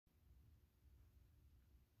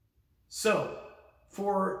So,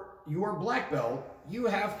 for your black belt, you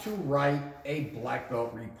have to write a black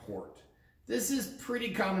belt report. This is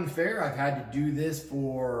pretty common fare. I've had to do this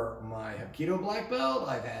for my Hapkido black belt.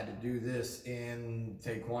 I've had to do this in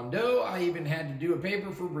Taekwondo. I even had to do a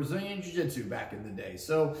paper for Brazilian Jiu-Jitsu back in the day.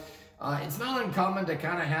 So it's not uncommon to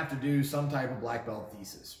kind of have to do some type of black belt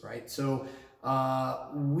thesis, right? So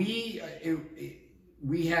we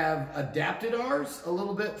have adapted ours a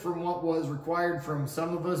little bit from what was required from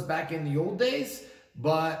some of us back in the old days,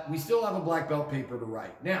 but we still have a black belt paper to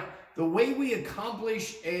write. Now, the way we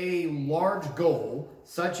accomplish a large goal,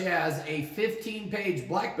 such as a 15-page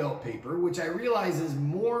black belt paper, which I realize is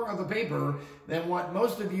more of a paper than what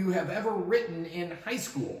most of you have ever written in high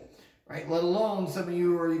school, right? Let alone some of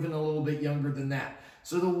you are even a little bit younger than that.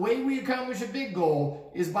 So the way we accomplish a big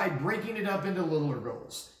goal is by breaking it up into littler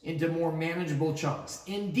goals, into more manageable chunks.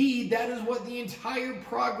 Indeed, that is what the entire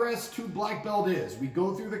progress to black belt is. We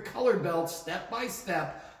go through the colored belt step by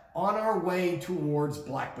step on our way towards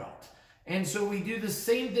black belt. And so we do the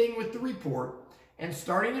same thing with the report. And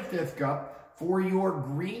starting at 5th cup, for your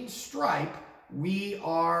green stripe, we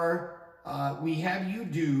have you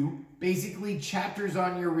do basically chapters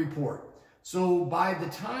on your report. So by the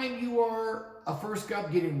time you are a 1st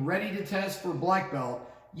cup getting ready to test for black belt,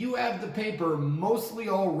 you have the paper mostly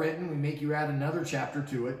all written. We make you add another chapter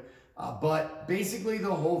to it. But basically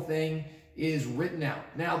the whole thing is written out.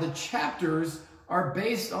 Now the chapters are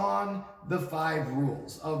based on the 5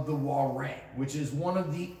 rules of the hwarang, which is one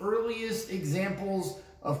of the earliest examples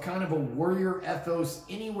of kind of a warrior ethos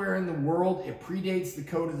anywhere in the world. It predates the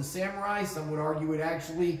Code of the Samurai. Some would argue it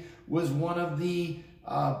actually was one of the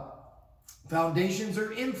foundations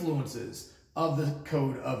or influences of the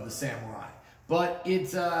Code of the Samurai. But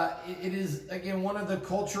it is, again, one of the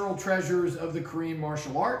cultural treasures of the Korean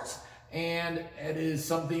martial arts, and it is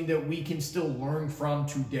something that we can still learn from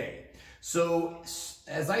today. So,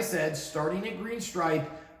 as I said, starting at green stripe,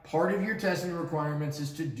 part of your testing requirements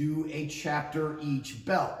is to do a chapter each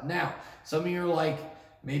belt. Now, some of you are like,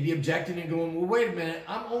 maybe objecting and going, well, wait a minute,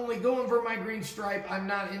 I'm only going for my green stripe. I'm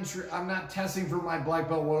not testing for my black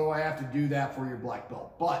belt. What do I have to do that for your black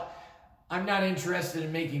belt? But I'm not interested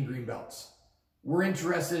in making green belts. We're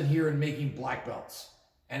interested here in making black belts.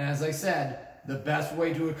 And as I said, the best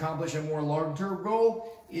way to accomplish a more long-term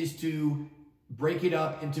goal is to break it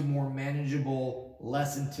up into more manageable,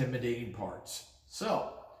 less intimidating parts.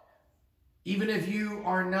 So, even if you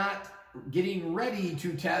are not getting ready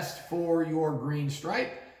to test for your green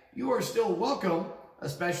stripe, you are still welcome,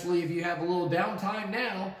 especially if you have a little downtime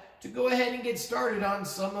now, to go ahead and get started on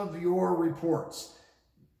some of your reports.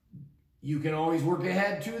 You can always work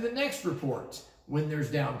ahead to the next report when there's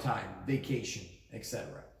downtime, vacation, etc.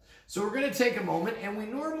 So we're going to take a moment, and we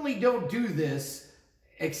normally don't do this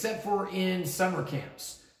except for in summer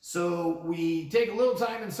camps. So we take a little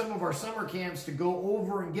time in some of our summer camps to go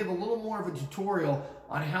over and give a little more of a tutorial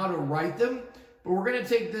on how to write them. But we're going to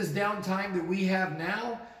take this downtime that we have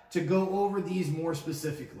now to go over these more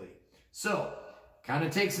specifically. So kind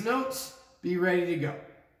of take some notes, be ready to go.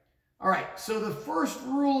 All right, so the first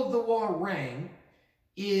rule of the hwarang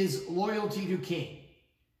is loyalty to king.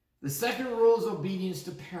 The second rule is obedience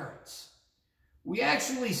to parents. We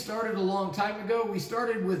actually started a long time ago. We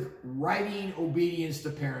started with writing obedience to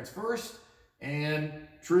parents first. And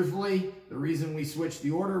truthfully, the reason we switched the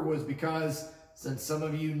order was because since some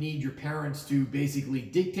of you need your parents to basically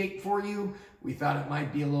dictate for you, we thought it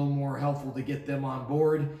might be a little more helpful to get them on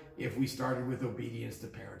board if we started with obedience to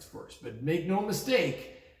parents first. But make no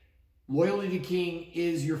mistake, loyalty to king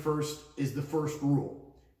is the first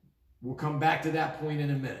rule. We'll come back to that point in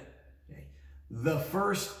a minute. Okay? The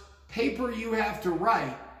first paper you have to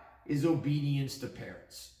write is obedience to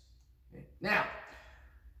parents. Okay? Now,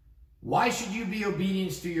 why should you be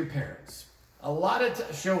obedient to your parents? A lot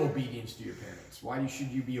of show obedience to your parents. Why should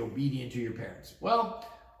you be obedient to your parents? Well,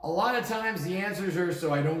 a lot of times the answers are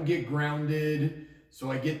so I don't get grounded, so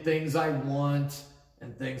I get things I want,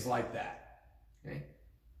 and things like that. Okay?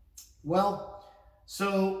 Well,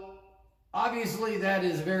 so obviously that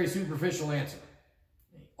is a very superficial answer.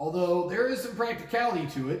 Although there is some practicality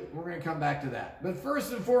to it, we're going to come back to that. But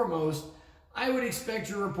first and foremost, I would expect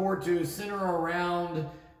your report to center around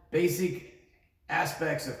basic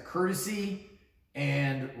aspects of courtesy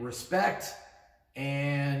and respect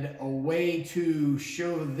and a way to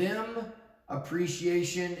show them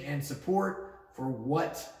appreciation and support for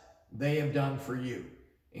what they have done for you,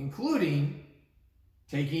 including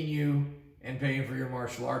taking you and paying for your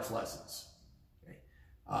martial arts lessons.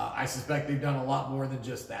 I suspect they've done a lot more than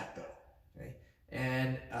just that, though. Okay?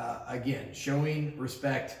 And again, showing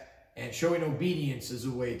respect and showing obedience is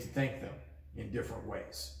a way to thank them in different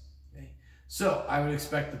ways. Okay? So I would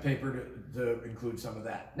expect the paper to include some of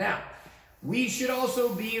that. Now, we should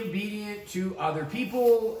also be obedient to other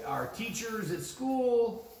people, our teachers at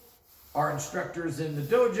school, our instructors in the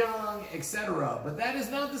dojang, etc. But that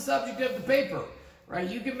is not the subject of the paper, right?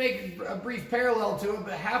 You can make a brief parallel to it,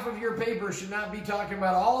 but half of your paper should not be talking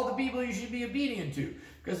about all the people you should be obedient to,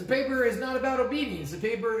 because the paper is not about obedience. The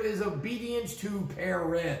paper is obedience to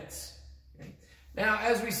parents. Okay? Now,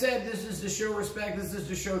 as we said, this is to show respect. This is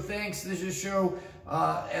to show thanks. This is to show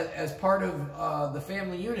as part of the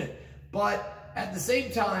family unit. But at the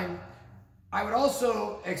same time, I would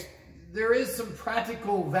also there is some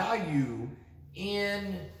practical value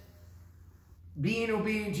in being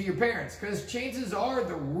obedient to your parents, because chances are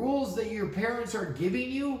the rules that your parents are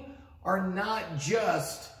giving you are not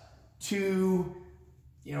just to,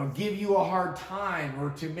 give you a hard time or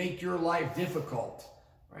to make your life difficult,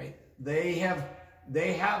 right? They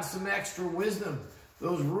have some extra wisdom.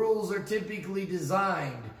 Those rules are typically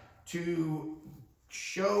designed to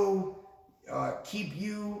keep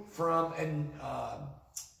you from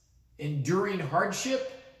enduring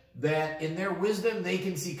hardship that in their wisdom they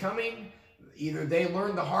can see coming. Either they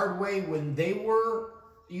learned the hard way when they were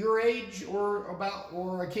your age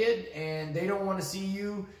or a kid, and they don't want to see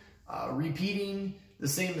you repeating the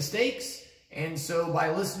same mistakes. And so by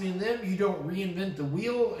listening to them, you don't reinvent the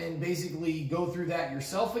wheel and basically go through that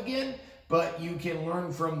yourself again, but you can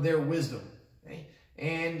learn from their wisdom. Okay?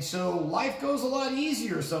 And so life goes a lot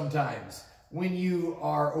easier sometimes when you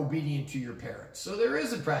are obedient to your parents. So there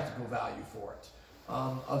is a practical value for it,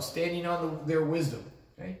 of standing on their wisdom.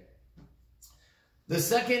 Okay? The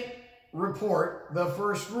second report, the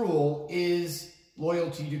first rule, is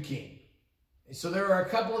loyalty to king. So there are a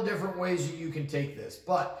couple of different ways that you can take this,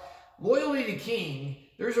 but loyalty to king,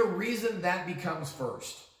 there's a reason that becomes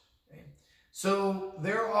first. Okay? So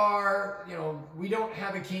there are, we don't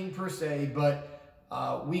have a king per se, but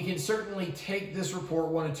we can certainly take this report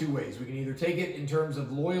one of two ways. We can either take it in terms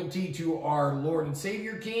of loyalty to our Lord and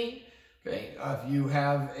Savior King. Okay, if you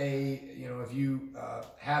have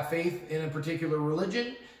have faith in a particular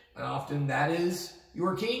religion, and often that is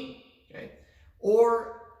your king. Okay,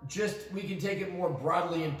 or just we can take it more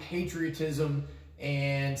broadly in patriotism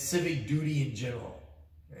and civic duty in general.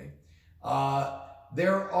 Okay,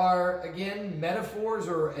 there are again metaphors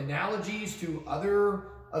or analogies to other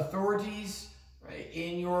authorities, right,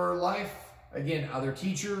 in your life. Again, other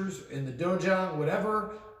teachers in the dojang,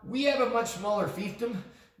 whatever. We have a much smaller fiefdom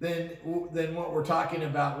than what we're talking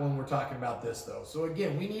about when we're talking about this, though. So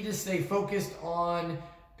again, we need to stay focused on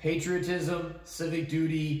patriotism, civic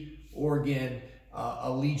duty, or again,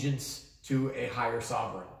 allegiance to a higher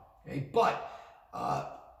sovereign. Okay? But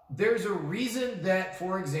there's a reason that,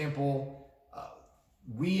 for example,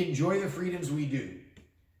 we enjoy the freedoms we do.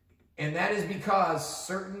 And that is because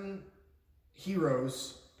certain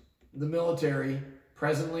heroes, the military,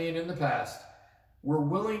 presently and in the past, were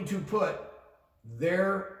willing to put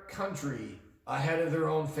their country ahead of their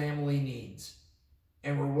own family needs,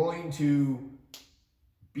 and were willing to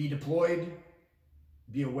be deployed,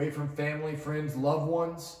 be away from family, friends, loved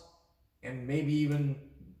ones, and maybe even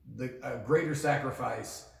a greater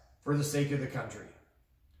sacrifice for the sake of the country.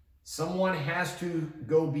 Someone has to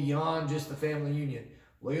go beyond just the family union.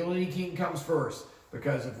 Loyalty to king comes first,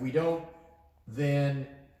 because if we don't, then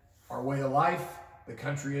our way of life, the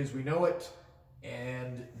country as we know it,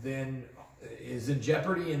 and then is in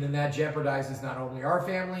jeopardy, and then that jeopardizes not only our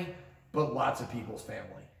family, but lots of people's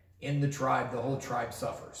family. In the tribe, the whole tribe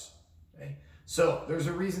suffers. Okay? So there's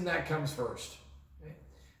a reason that comes first. Okay?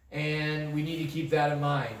 And we need to keep that in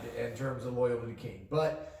mind in terms of loyalty to king.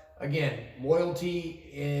 But again,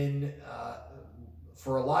 loyalty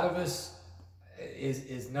for a lot of us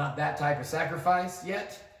is not that type of sacrifice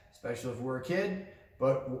yet, especially if we're a kid.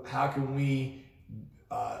 But how can we,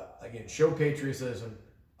 again, show patriotism?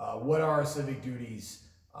 What are our civic duties?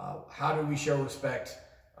 How do we show respect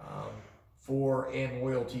for and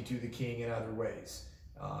loyalty to the king in other ways?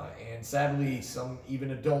 And sadly, some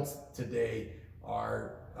even adults today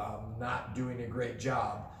are not doing a great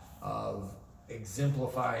job of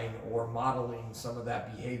exemplifying or modeling some of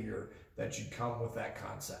that behavior that should come with that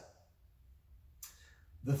concept.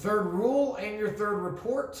 The third rule and your third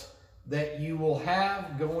report that you will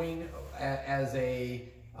have going as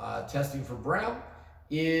a testing for Brown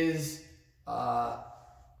is honor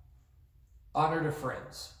to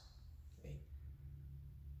friends. Okay.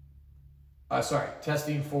 Sorry,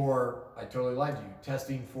 testing for, I totally lied to you,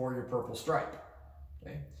 testing for your purple stripe,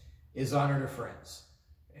 okay, is honor to friends.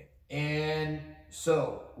 Okay. And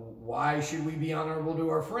so, why should we be honorable to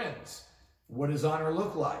our friends? What does honor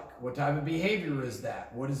look like? What type of behavior is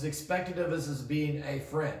that? What is expected of us as being a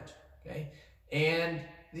friend? okay? And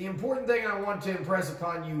the important thing I want to impress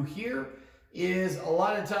upon you here is a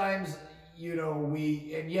lot of times, you know,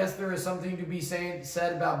 and yes, there is something to be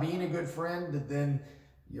said about being a good friend, that then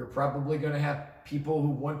you're probably going to have people who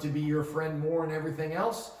want to be your friend more and everything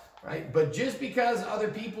else, right? But just because other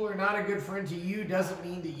people are not a good friend to you doesn't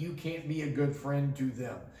mean that you can't be a good friend to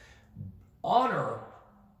them. Honor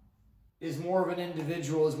is more of an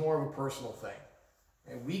individual, is more of a personal thing.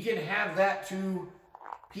 And we can have that to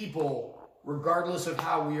people regardless of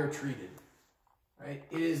how we are treated, right?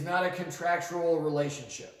 It is not a contractual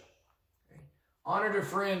relationship. Okay? Honor to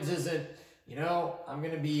friends isn't, you know, I'm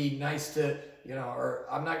going to be nice to, you know, or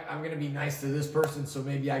I'm going to be nice to this person so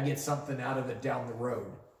maybe I get something out of it down the road,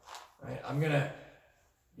 right? I'm going to,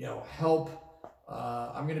 you know,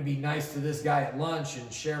 I'm going to be nice to this guy at lunch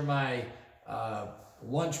and share my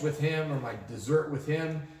lunch with him or my dessert with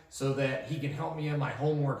him so that he can help me in my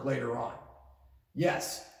homework later on.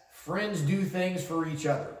 Yes, friends do things for each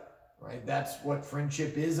other, right? That's what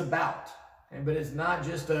friendship is about. Okay? But it's not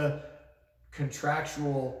just a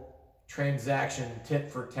contractual transaction,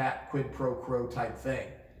 tit for tat, quid pro quo type thing.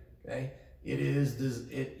 Okay? It is,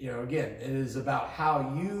 you know, again, it is about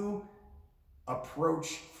how you approach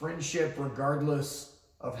friendship regardless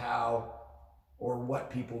of how or what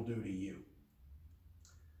people do to you.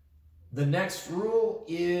 The next rule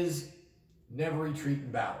is never retreat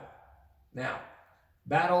in battle. Now,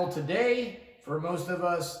 battle today, for most of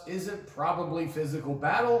us, isn't probably physical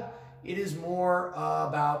battle. It is more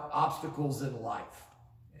about obstacles in life.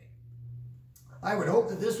 Okay. I would hope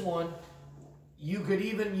that this one, you could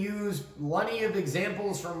even use plenty of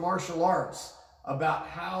examples from martial arts about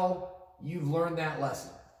how you've learned that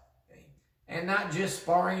lesson. Okay. And not just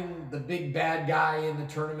sparring the big bad guy in the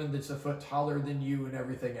tournament that's a foot taller than you and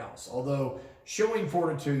everything else. Although showing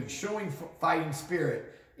fortitude, showing fighting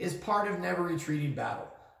spirit is part of never retreating battle.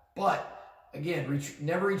 But again,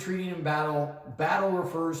 never retreating in battle. Battle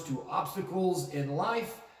refers to obstacles in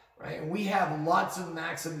life, right? And we have lots of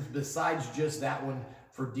maxims besides just that one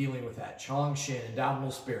for dealing with that. Chong Shin,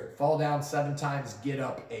 indomitable spirit. Fall down 7 times, get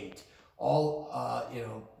up 8. All, you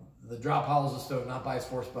know, the drop hollows a stone, not by its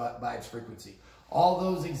force, but by its frequency. All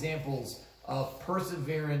those examples of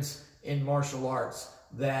perseverance in martial arts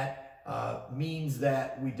that means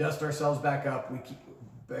that we dust ourselves back up, we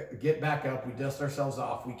get back up, we dust ourselves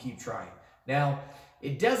off, we keep trying. Now,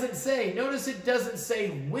 it doesn't say, notice it doesn't say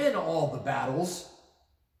win all the battles.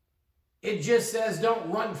 It just says don't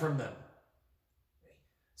run from them.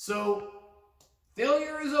 So,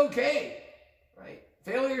 failure is okay, right?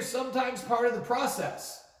 Failure is sometimes part of the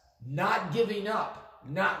process. Not giving up,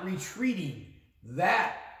 not retreating,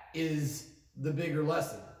 that is the bigger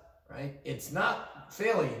lesson, right? It's not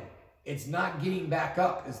failing, it's not getting back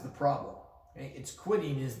up is the problem. Okay? It's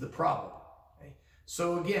quitting is the problem. Okay?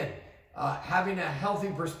 So again, having a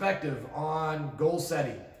healthy perspective on goal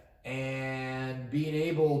setting and being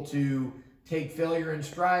able to take failure in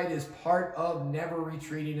stride is part of never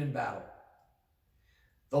retreating in battle.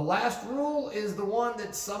 The last rule is the one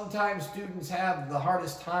that sometimes students have the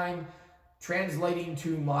hardest time translating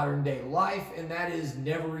to modern day life, and that is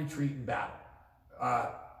never retreat in battle.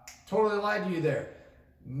 Totally lied to you there.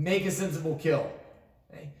 Make a sensible kill.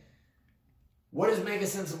 Okay? What does make a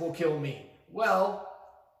sensible kill mean? Well,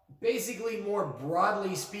 basically, more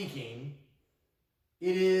broadly speaking,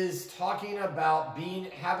 it is talking about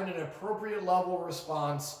having an appropriate level of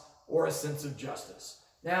response or a sense of justice.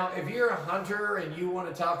 Now, if you're a hunter and you want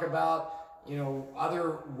to talk about, you know,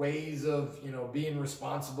 other ways of, you know, being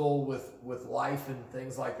responsible with life and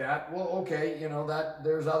things like that, well, okay, you know, that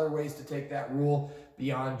there's other ways to take that rule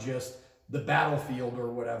beyond just the battlefield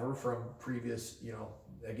or whatever from previous, you know,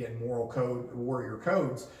 again, moral code, warrior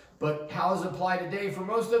codes. But how is it applied today for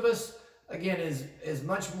most of us, again, is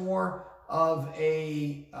much more of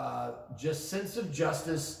a just sense of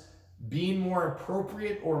justice, being more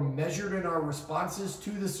appropriate or measured in our responses to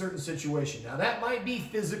the certain situation. Now, that might be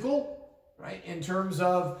physical, right, in terms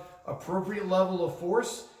of appropriate level of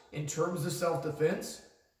force, in terms of self-defense.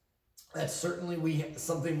 That's certainly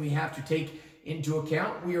something we have to take into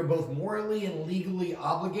account. We are both morally and legally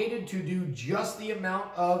obligated to do just the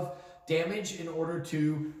amount of damage in order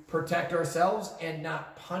to protect ourselves and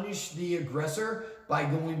not punish the aggressor by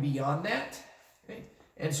going beyond that. Okay?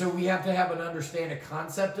 And so we have to have a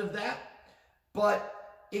concept of that, but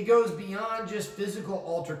it goes beyond just physical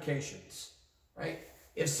altercations, right?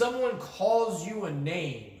 If someone calls you a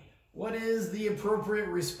name, what is the appropriate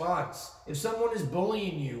response? If someone is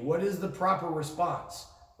bullying you, what is the proper response,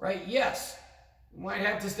 right? Yes, you might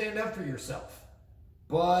have to stand up for yourself,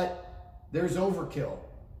 but there's overkill.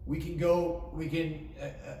 We can go,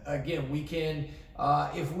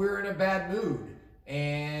 if we're in a bad mood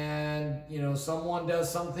and, someone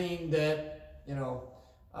does something that,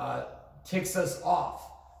 ticks us off,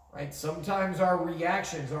 right? Sometimes our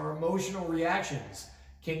reactions, our emotional reactions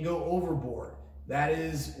can go overboard. That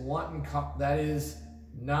is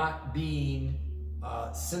not being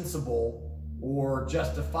sensible or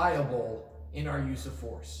justifiable in our use of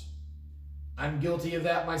force. I'm guilty of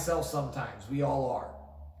that myself sometimes. We all are.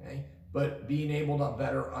 Okay? But being able to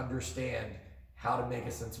better understand how to make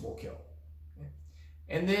a sensible kill. Okay?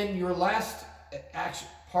 And then your last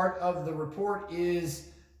part of the report is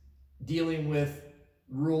dealing with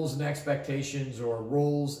rules and expectations, or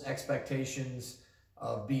roles, expectations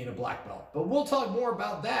of being a black belt. But we'll talk more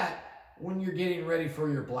about that when you're getting ready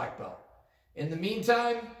for your black belt. In the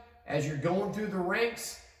meantime, as you're going through the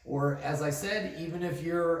ranks, or as I said, even if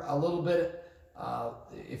you're a little bit,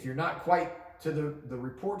 if you're not quite to the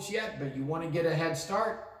reports yet, but you want to get a head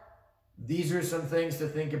start, these are some things to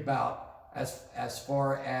think about as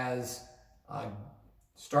far as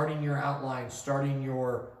starting your outline, starting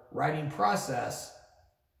your writing process.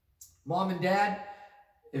 Mom and dad,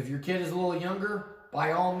 if your kid is a little younger,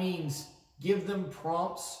 by all means, give them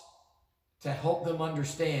prompts to help them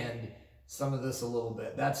understand some of this a little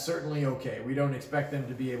bit. That's certainly okay. We don't expect them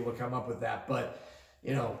to be able to come up with that, but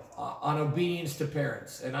on obedience to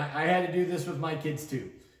parents. And I had to do this with my kids too,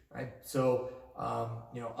 right? So,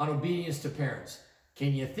 on obedience to parents.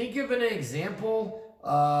 Can you think of an example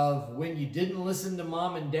of when you didn't listen to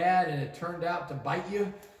mom and dad and it turned out to bite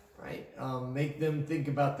you, right? Make them think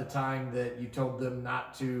about the time that you told them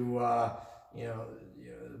not to,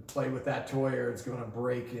 play with that toy or it's going to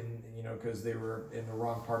break, and because they were in the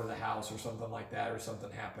wrong part of the house or something like that, or something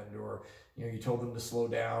happened, or you told them to slow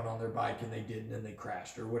down on their bike and they didn't and they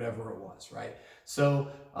crashed, or whatever it was, right? So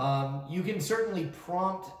you can certainly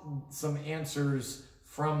prompt some answers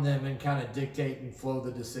from them and kind of dictate and flow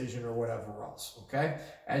the decision or whatever else, okay,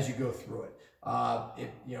 as you go through it.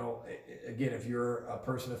 Again, if you're a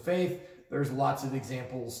person of faith, there's lots of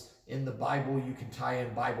examples in the Bible. You can tie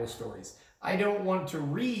in Bible stories. I don't want to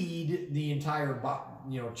read the entire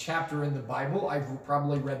chapter in the Bible. I've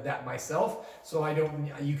probably read that myself, so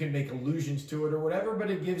you can make allusions to it or whatever, but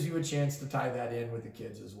it gives you a chance to tie that in with the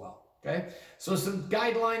kids as well. Okay, so some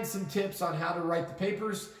guidelines, some tips on how to write the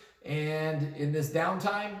papers, and in this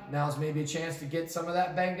downtime, now's maybe a chance to get some of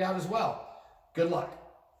that banged out as well. Good luck.